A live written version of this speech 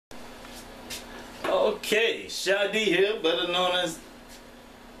Okay, Shadi here, better known as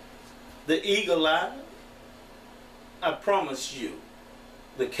the Eagle Eye. I promise you,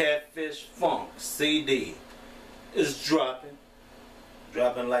 the CatFish-Funk CD is dropping.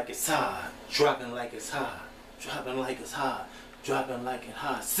 Dropping like it's hot, dropping like it's hot, dropping like it's hot, dropping like it's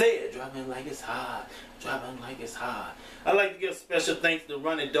hot. Say it, dropping like it's hot, dropping like it's hot. I'd like to give special thanks to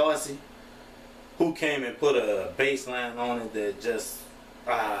Ronnie Dorsey, who came and put a bass line on it that just,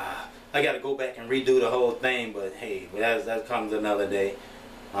 I got to go back and redo the whole thing, but hey, that comes another day.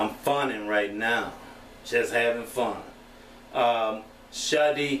 I'm funning right now, just having fun.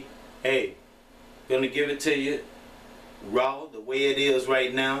 Shadi, hey, gonna give it to you raw, the way it is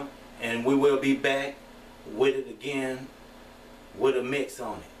right now, and we will be back with it again with a mix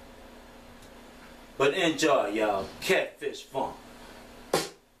on it. But enjoy, y'all. CatFish-Funk.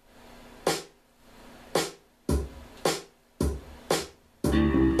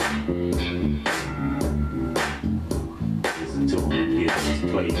 Listen to him,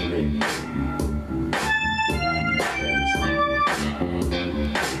 kids. Play it.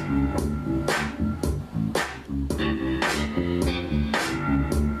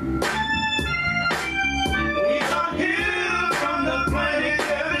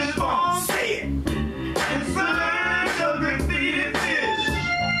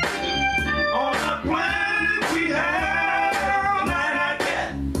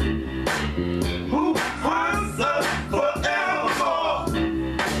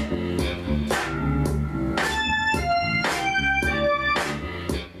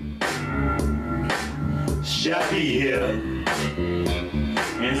 Shadi here,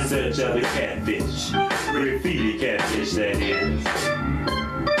 in search of the catfish, graffiti catfish that is.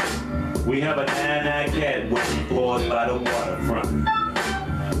 We have a 9-9 cat waiting for us by the waterfront.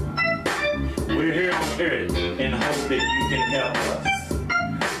 We're here on Earth and hope that you can help us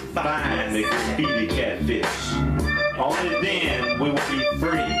find the graffiti catfish. Only then we will be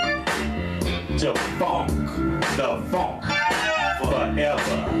free to funk the funk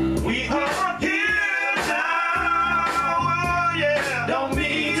forever. We are here. Don't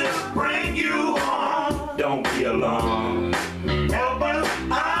mean to bring you on. Don't be alarmed. Help us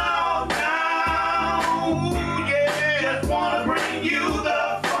out now. Yeah. Just wanna bring you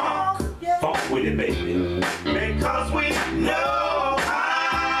the funk. Funk with it, baby. Because we know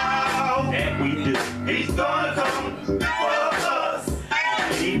how. And we do. He's gonna come for us.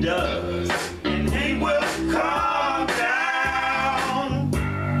 And he does. And he will come down.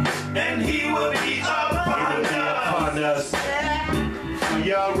 And he will be upon us.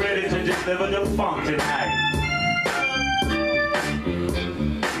 Y'all ready to deliver the funk tonight?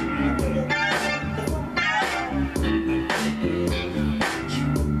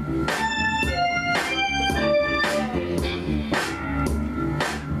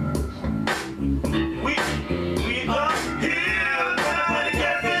 We are here by the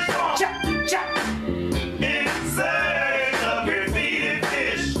CatFish-Funk. Chop, chop. Inside the graffiti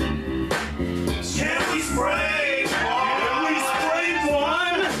fish. Can we spray?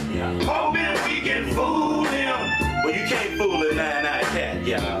 Hoping we can fool him. Well, you can't fool a 9-9 cat,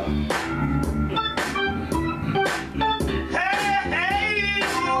 y'all. Hey, hey,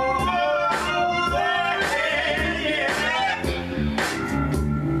 oh, hey, yeah.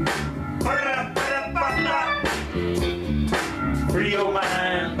 Free your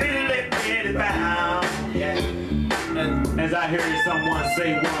mind, really bound. Yeah. As I heard someone say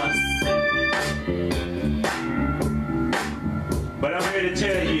once. But I'm here to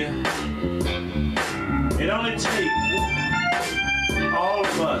tell you, it only takes all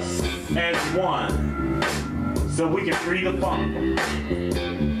of us as one so we can free the funk.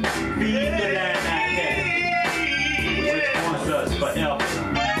 Feed the land.